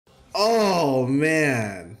Oh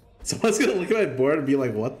man. Someone's gonna look at my board and be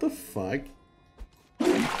like, what the fuck?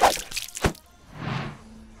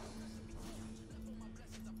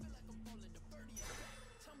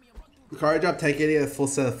 Card drop 1080 at a full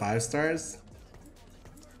set of 5 stars.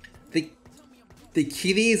 The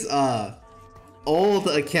kitties old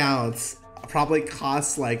accounts probably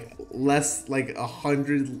cost like less, like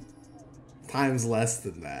 100 times less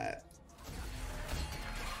than that.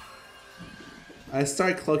 I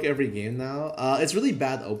start Cloak every game now. It's really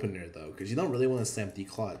bad opener though, because you don't really want to slam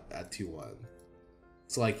Declaw at 2-1.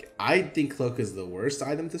 So like, I think Cloak is the worst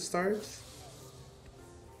item to start.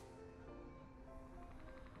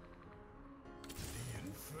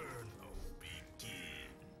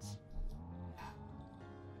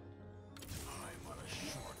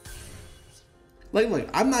 Like, look,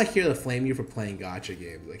 I'm not here to flame you for playing gacha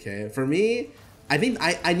games, okay? For me, I think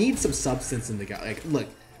I need some substance in the gacha. Like, look,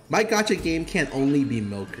 my gacha game can't only be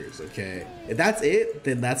milkers, okay? If that's it,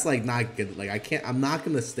 then that's like not good. Like, I'm not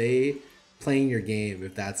gonna stay playing your game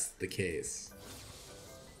if that's the case.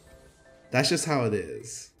 That's just how it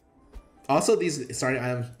is. Also, these starting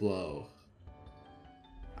items blow.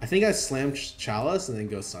 I think I slam Chalice and then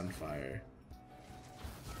go Sunfire.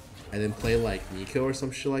 And then play like Nico or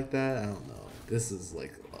some shit like that. I don't know. This is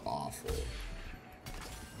like awful.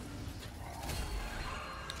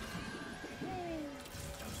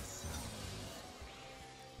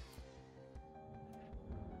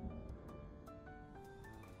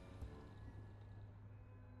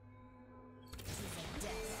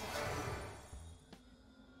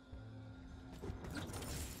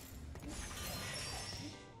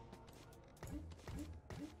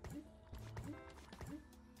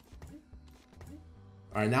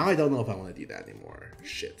 Alright, now I don't know if I want to do that anymore.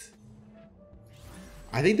 Shit.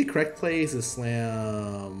 I think the correct play is to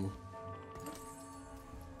slam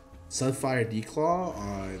Sunfire Declaw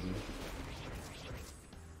on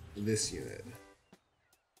this unit.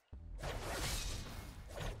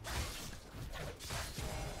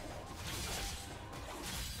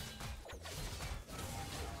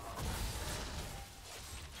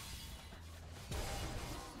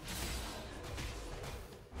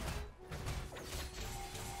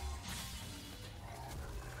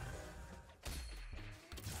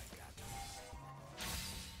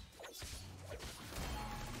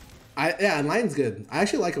 Yeah, line's good. I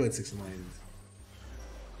actually like him at 6 and line.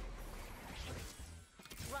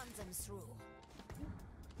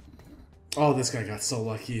 Oh, this guy got so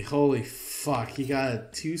lucky. Holy fuck. He got a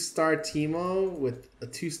 2-star Teemo with a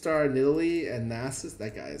 2-star Nidalee and Nasus.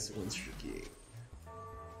 That guy is one streaky.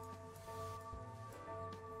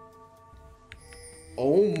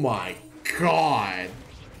 Oh my god.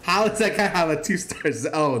 How does that guy have a 2-star?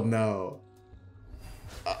 Oh no.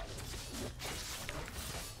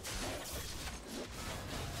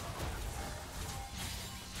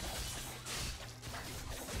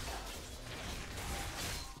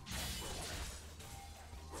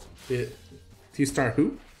 It 2-star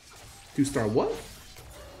who? 2-star what?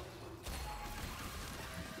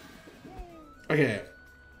 Okay.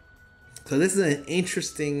 So this is an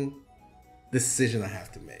interesting decision I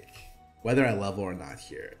have to make. Whether I level or not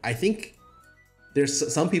here. I think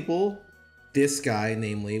there's some people, this guy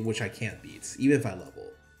namely, which I can't beat, even if I level.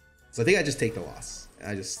 So I think I just take the loss.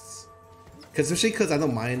 I just... especially because I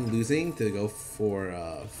don't mind losing to go for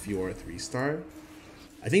Fiora 3-star.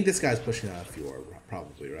 I think this guy's pushing out of Fiora,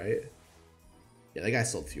 probably, right? Yeah, that guy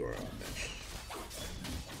sold Fiora on bench.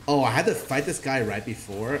 Oh, I had to fight this guy right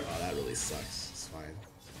before? Oh, that really sucks. It's fine.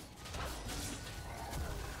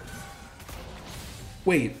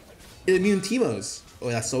 Wait, it immune Teemos. Oh,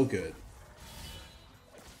 that's so good.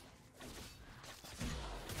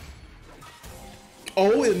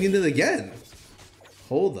 Oh, it immuned it again.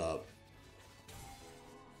 Hold up.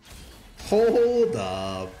 Hold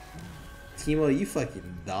up. Teemo, you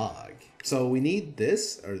fucking dog. So we need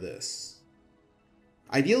this or this.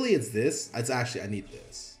 Ideally it's this. It's actually, I need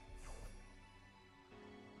this.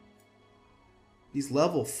 He's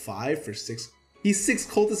level 5 for 6. He's 6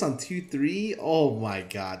 cultists on 2-3. Oh my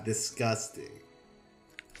god, disgusting.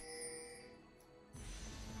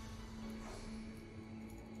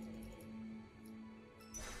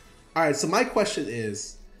 Alright, so my question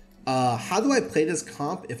is, how do I play this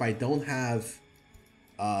comp if I don't have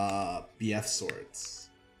BF swords?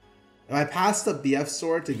 If I pass the BF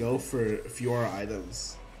sword to go for Fiora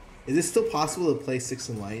items, is it still possible to play 6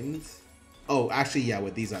 Enlightened? Oh, actually, yeah,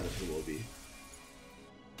 with these items it will be.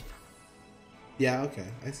 Yeah, okay,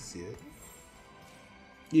 I see it.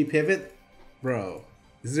 You pivot? Bro,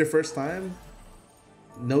 this is your first time?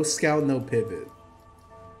 No scout, no pivot.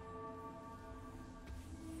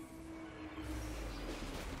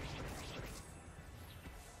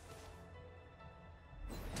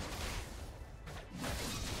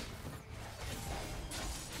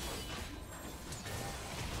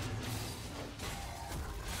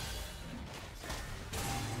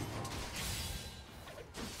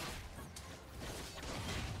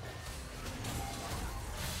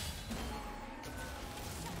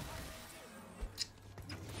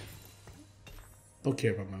 Don't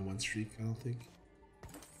care about my one streak, I don't think.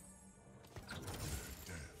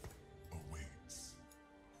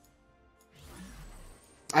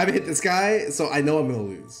 I haven't hit this guy, so I know I'm gonna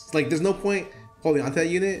lose. Like, there's no point holding onto that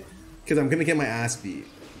unit because I'm gonna get my ass beat.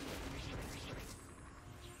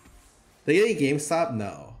 They get a GameStop?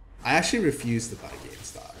 No. I actually refuse to buy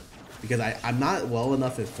GameStop because I'm not well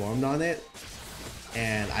enough informed on it,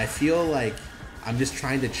 and I feel like I'm just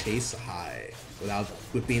trying to chase a high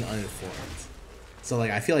with being uninformed. So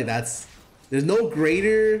like, I feel like there's no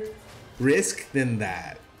greater risk than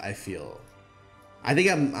that. I feel. I think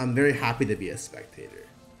I'm very happy to be a spectator.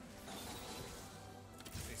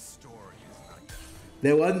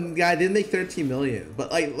 That one guy did make 13 million,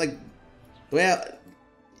 but well,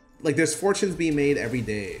 like there's fortunes being made every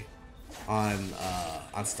day on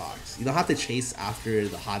stocks. You don't have to chase after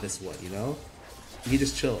the hottest one, you know? You can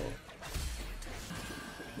just chill.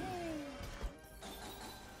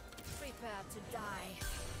 Prepare to die.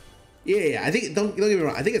 Yeah, I think don't get me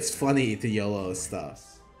wrong. I think it's funny to YOLO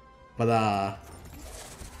stuff, but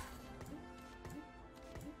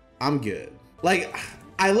I'm good. Like,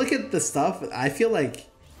 I look at the stuff, I feel like,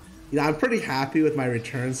 you know, I'm pretty happy with my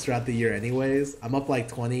returns throughout the year anyways. I'm up like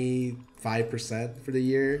 25% for the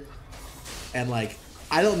year. And like,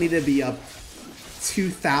 I don't need to be up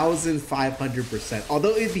 2,500%.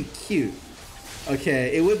 Although it'd be cute.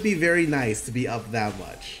 Okay, it would be very nice to be up that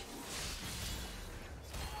much.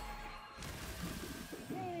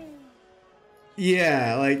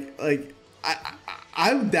 Yeah, like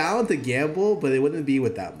I'm down to gamble, but it wouldn't be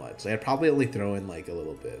with that much. Like, I'd probably only throw in like a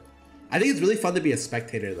little bit. I think it's really fun to be a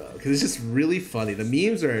spectator though, because it's just really funny. The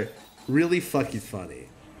memes are really fucking funny.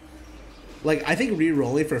 Like, I think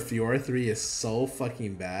re-rolling for Fiora 3 is so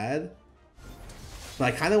fucking bad, but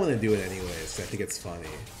I kind of want to do it anyways. I think it's funny.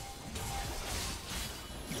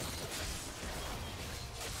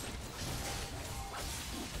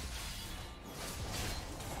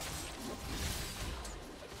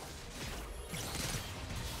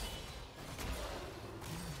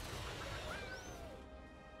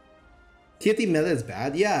 TFT meta is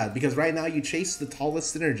bad? Yeah, because right now you chase the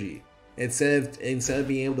tallest synergy instead of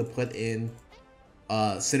being able to put in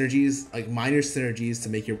synergies, like minor synergies to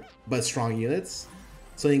make your strong units.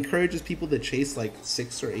 So it encourages people to chase like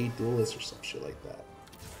 6 or 8 duelists or some shit like that.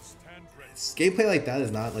 Gameplay like that is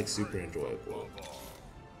not like super enjoyable.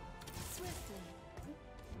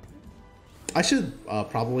 I should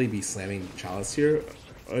probably be slamming Chalice here,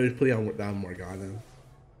 or just putting on down Morgana.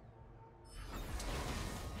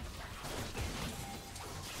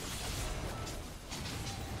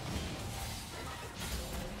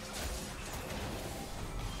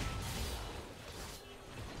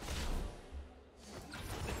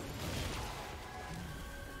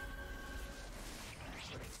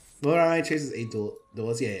 Lower RI chases 8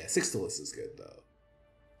 duelists. Yeah, 6 duelists is good though.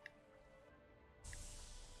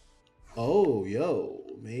 Oh, yo,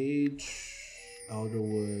 Mage,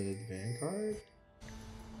 Elderwood, Vanguard.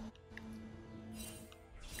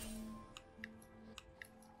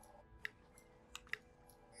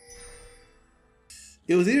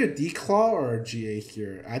 It was either Declaw or GA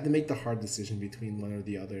here. I had to make the hard decision between one or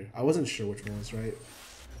the other. I wasn't sure which one was right.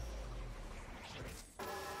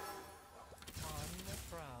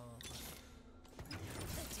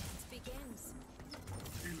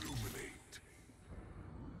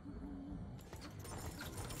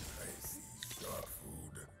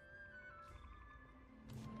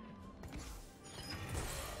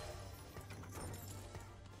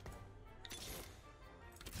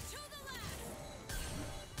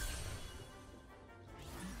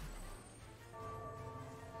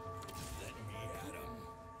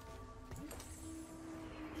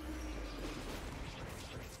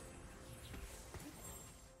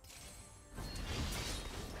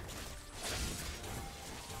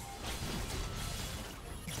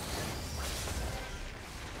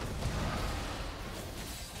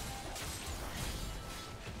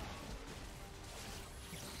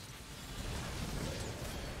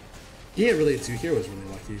 Yeah, really, 2 here was really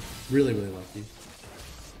lucky. Really, really lucky.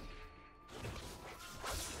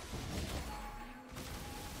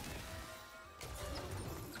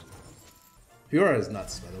 Fiora is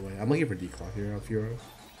nuts, by the way. I'm looking for Declaw here on Fiora.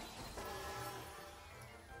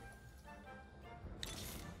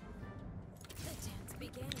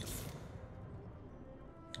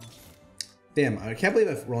 Damn, I can't believe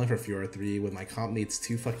I'm rolling for Fiora 3 when my comp needs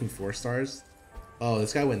 2 fucking 4 stars. Oh,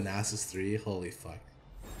 this guy went Nasus 3. Holy fuck.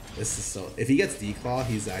 This is so... If he gets Declaw,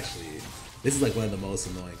 he's actually... This is like one of the most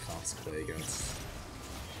annoying comps to play against.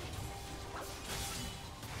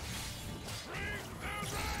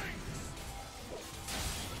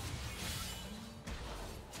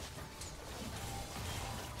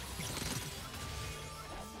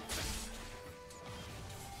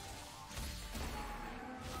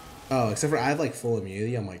 Oh, except for I have like full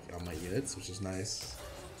immunity on my units, which is nice.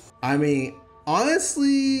 I mean,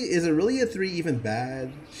 honestly, is it really a 3 even bad?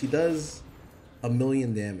 She does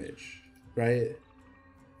 1,000,000 damage, right?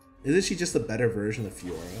 Isn't she just a better version of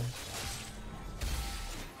Fiora?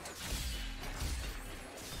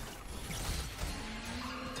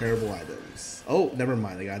 Terrible items. Oh, never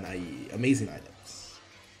mind. I got an IE. Amazing items.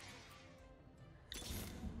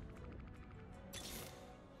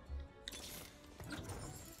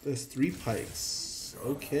 There's 3 pikes.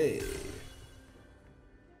 Okay.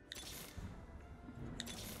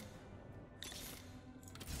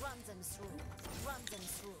 Run them through. Run them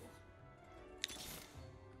through.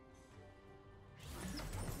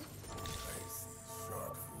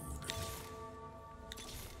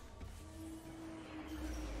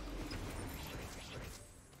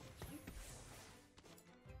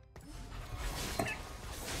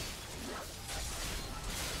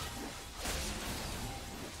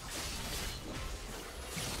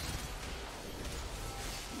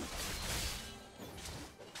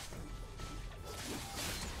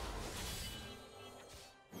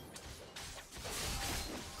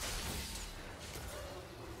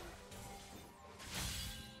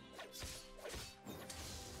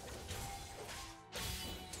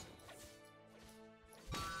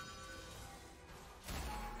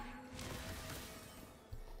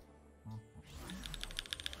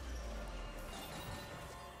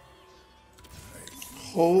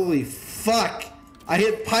 Holy fuck! I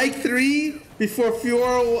hit Pike 3 before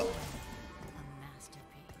Fiora.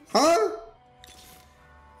 Huh?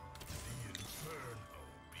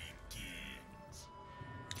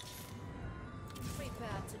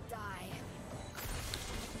 Prepare to die.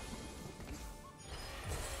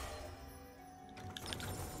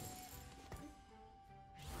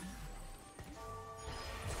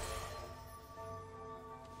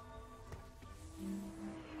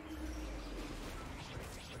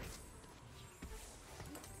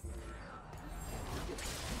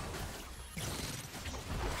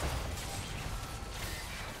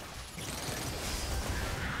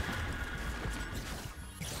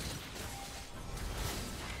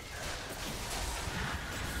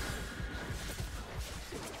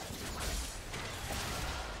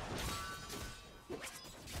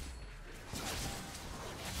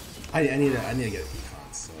 I need to get a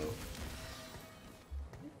decon, so.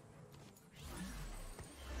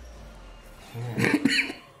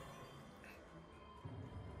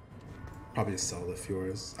 Probably just sell the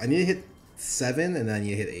Fioras. I need to hit 7 and then I need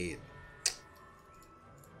to hit 8.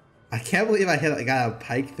 I can't believe I got a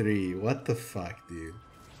Pike 3. What the fuck, dude?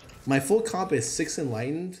 My full comp is 6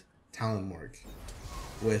 Enlightened, Talon Mark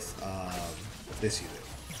with this unit.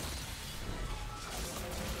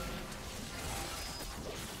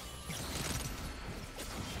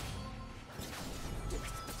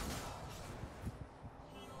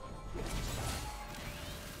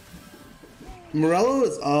 Morello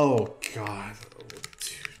is, oh god.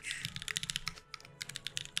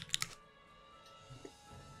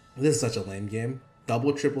 Oh, this is such a lame game.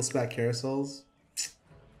 Double, triple spat carousels.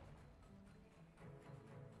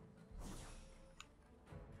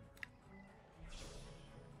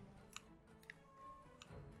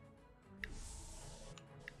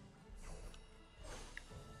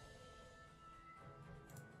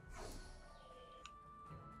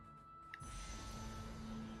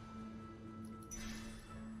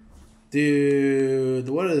 Dude,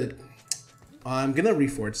 what are the... I'm gonna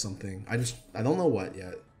reforge something. I don't know what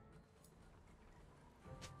yet.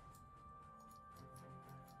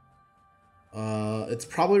 It's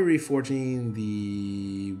probably reforging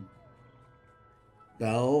the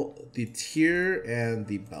belt, the tier, and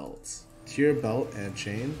the belt. Tier, belt, and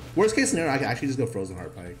chain. Worst case scenario, I can actually just go Frozen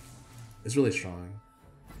Heart Pike. It's really strong.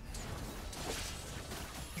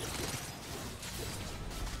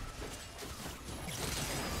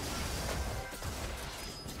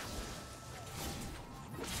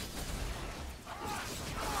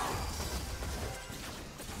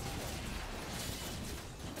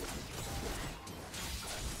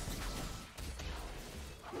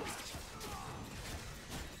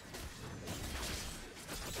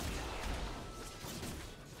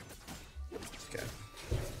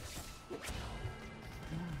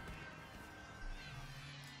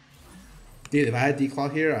 Dude, if I had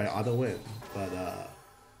Declaw here, I ought to win. But, yeah,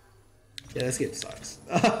 this game sucks.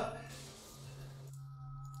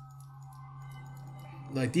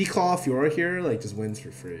 Like, Declaw Fiora here, like, just wins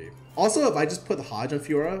for free. Also, if I just put Hodge on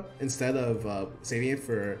Fiora instead of saving it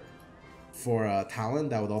for Talon,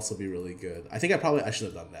 that would also be really good. I think I should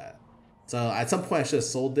have done that. So, at some point, I should have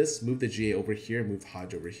sold this, moved the GA over here, moved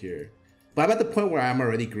Hodge over here. But I'm at the point where I'm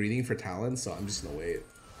already greeting for Talon, so I'm just gonna wait.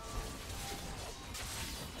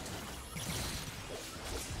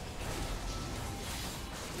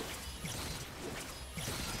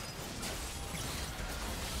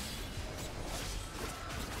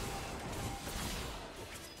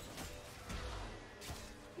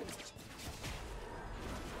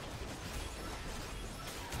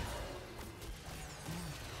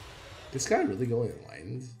 This guy really going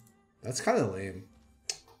enlightened? That's kind of lame.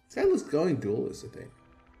 This guy looks going duelist, I think.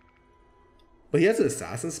 But he has an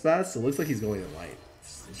assassin spat, so it looks like he's going enlightened.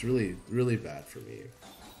 It's really, really bad for me.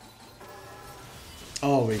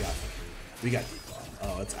 Oh, we got default.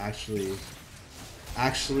 Oh, it's actually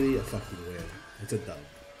a fucking win. It's a dub.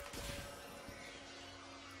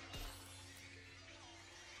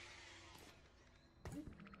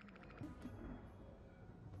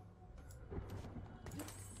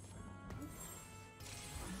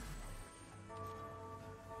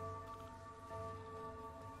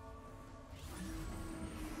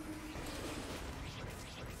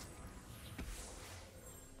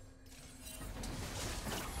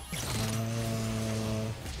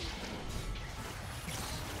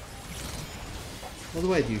 What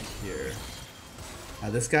do I do here?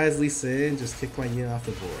 This guy's Lee Sin, just kick my yin off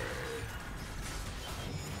the board.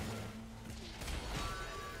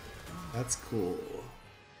 That's cool.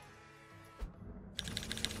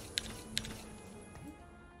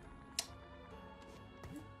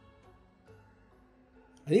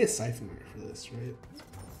 I need a Siphon Mirror for this, right?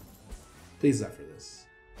 Please not for this.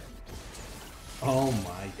 Oh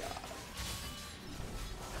my god.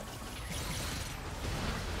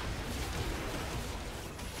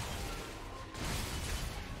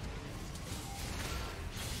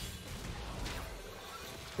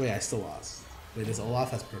 Wait, I still lost. Wait, this Olaf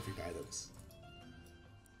has perfect items.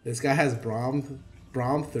 This guy has Braum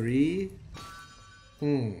 3.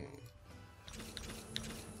 I'm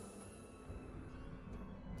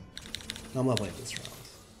not playing this round.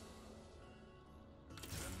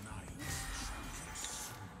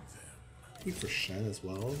 Keep for Shen as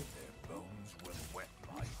well.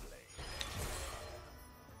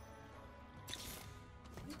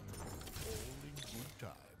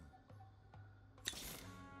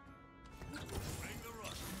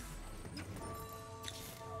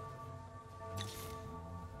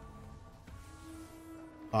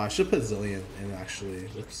 Oh, I should put Zillion in actually.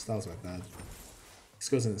 Oops, that was my bad. This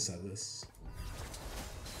goes in instead of this.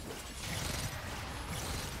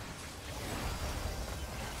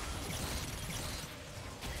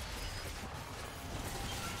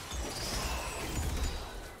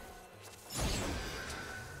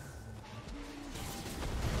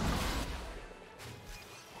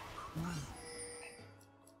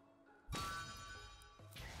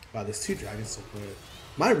 Wow, there's 2 dragons so far.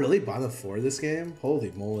 Am I really bottom 4 this game?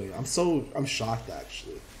 Holy moly. I'm shocked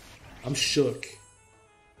actually. I'm shook.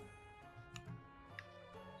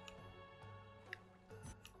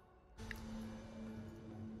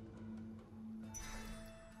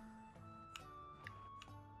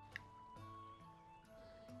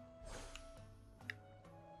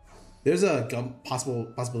 There's a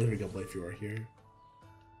possibility for Gunblade Fiora here.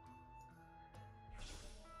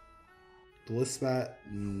 Duelist Spat?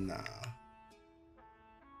 Nah.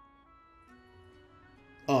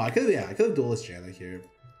 Oh, I could have Duelist Janna here.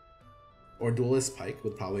 Or Duelist Pike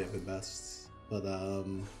would probably have been best. But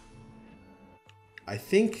I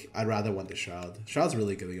think I'd rather want the Shroud. Shroud's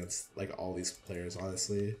really good against like all these players,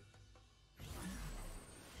 honestly.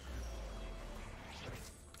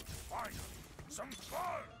 Some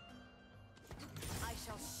fun! I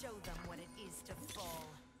shall show them what it is to fall.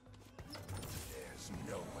 There's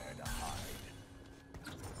nowhere to hide.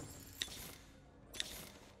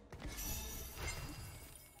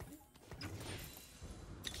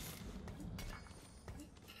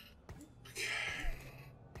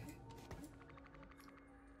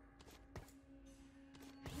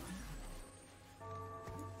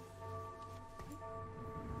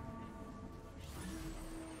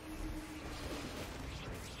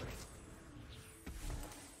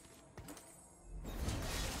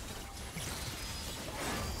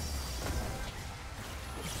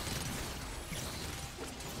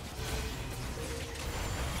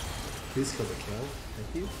 Please kill the kill.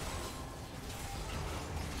 Thank you.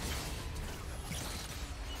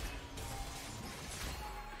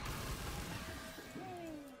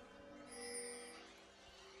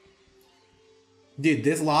 Dude,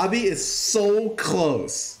 this lobby is so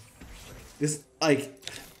close. This, like...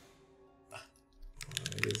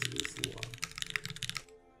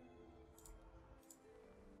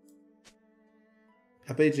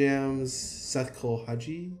 Pepe Jams, Seth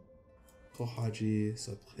Kohaji. Kohaji,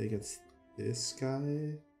 so play against this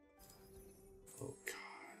guy. Oh god.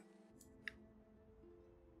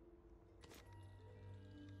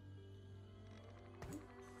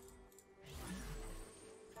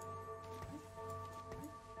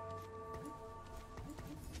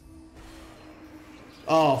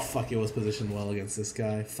 Oh fuck, it was positioned well against this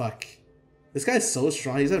guy. Fuck. This guy's so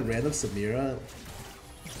strong. He's at random Samira.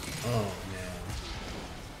 Oh man.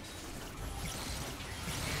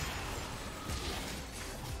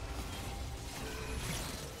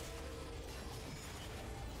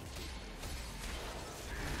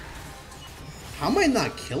 How am I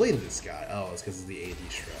not killing this guy? Oh, it's because of the AD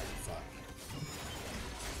shred. Fuck.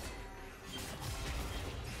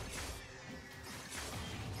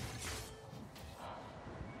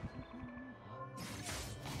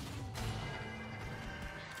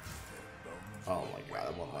 Oh my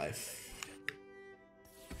god, I'm on life.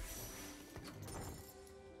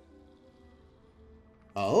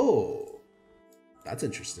 Oh, that's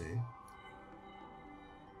interesting.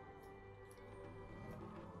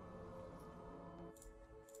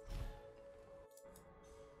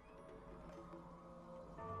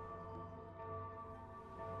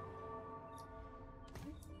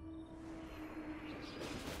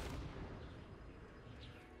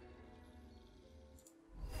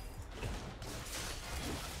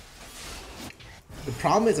 The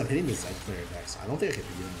problem is I'm hitting this Zed player next. I don't think I can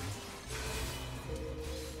beat him.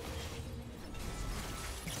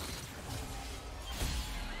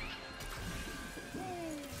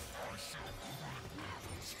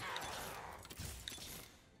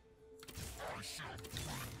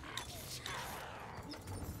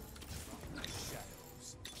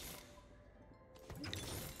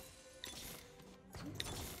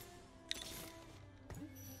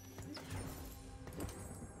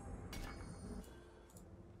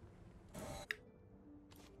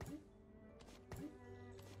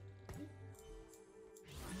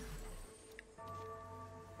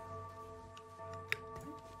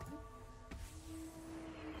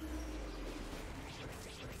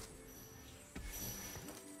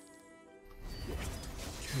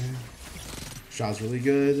 Shaw's really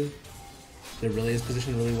good. The relay is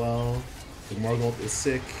positioned really well. The Morgoth is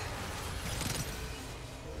sick.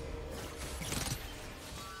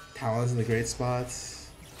 Talon's in the great spots.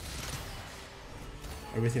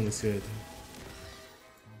 Everything looks good.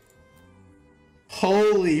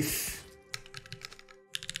 Holy f...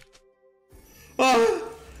 Ah!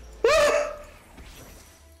 Ah!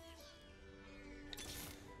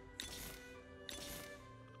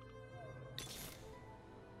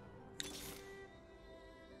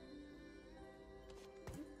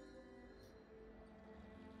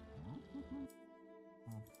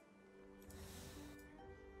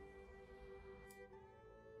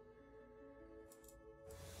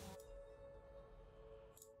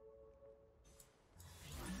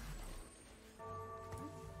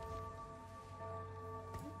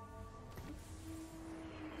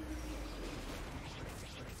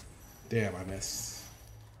 Damn, I missed.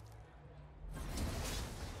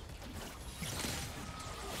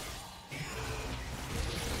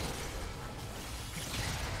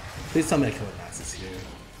 Please tell me I kill a Nasus here.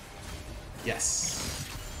 Yes.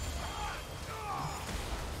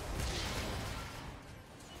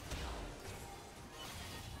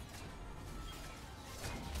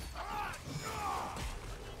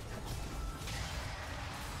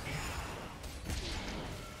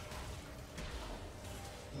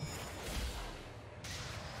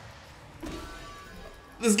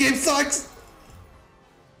 This game sucks!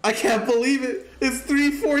 I can't believe it! It's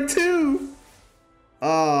 3-4-2!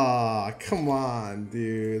 Ah, come on,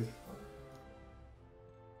 dude.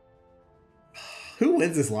 Who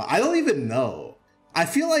wins this lot? I don't even know. I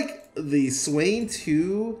feel like the Swain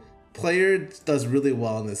 2 player does really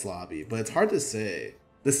well in this lobby, but it's hard to say.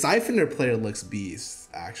 The Siphoner player looks beast,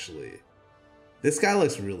 actually. This guy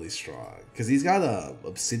looks really strong, because he's got a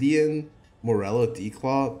Obsidian, Morello,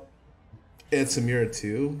 Declaw, and Samira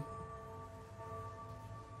too.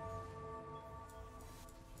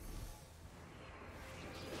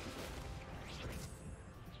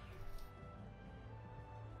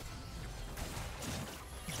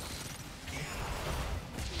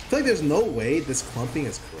 I feel like there's no way this clumping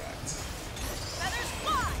is correct.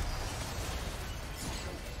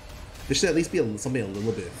 There should at least be something a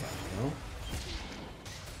little bit fun, you know?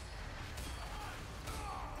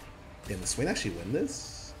 Can the Swain actually win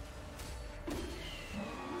this?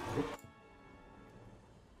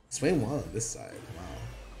 Swain won on this side. Wow.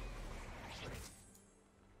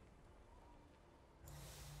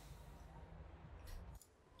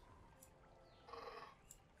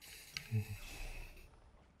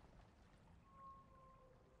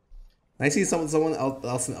 I see someone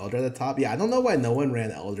else in Elder at the top. Yeah, I don't know why no one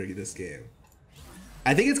ran Elder this game.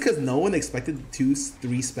 I think it's because no one expected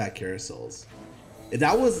 2-3 spec carousels. If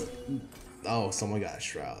that was... Oh, someone got a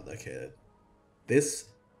Shroud. Okay. This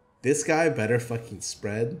guy better fucking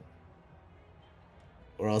spread,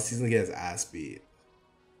 or else he's gonna get his ass beat.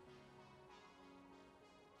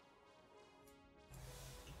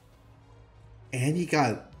 And he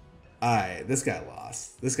got... Alright, this guy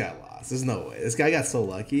lost. This guy lost. There's no way. This guy got so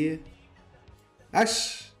lucky.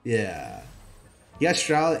 Actually, yeah. He got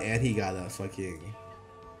Shroud and he got a fucking...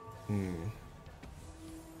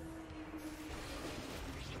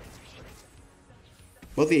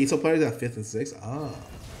 Both the ASO players got 5th and 6th. Ah.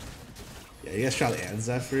 Yeah, you guys shot and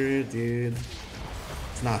Zephyr, dude.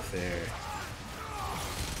 It's not fair.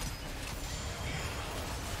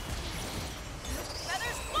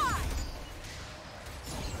 Feathers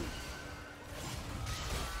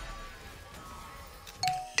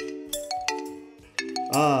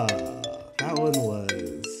fly!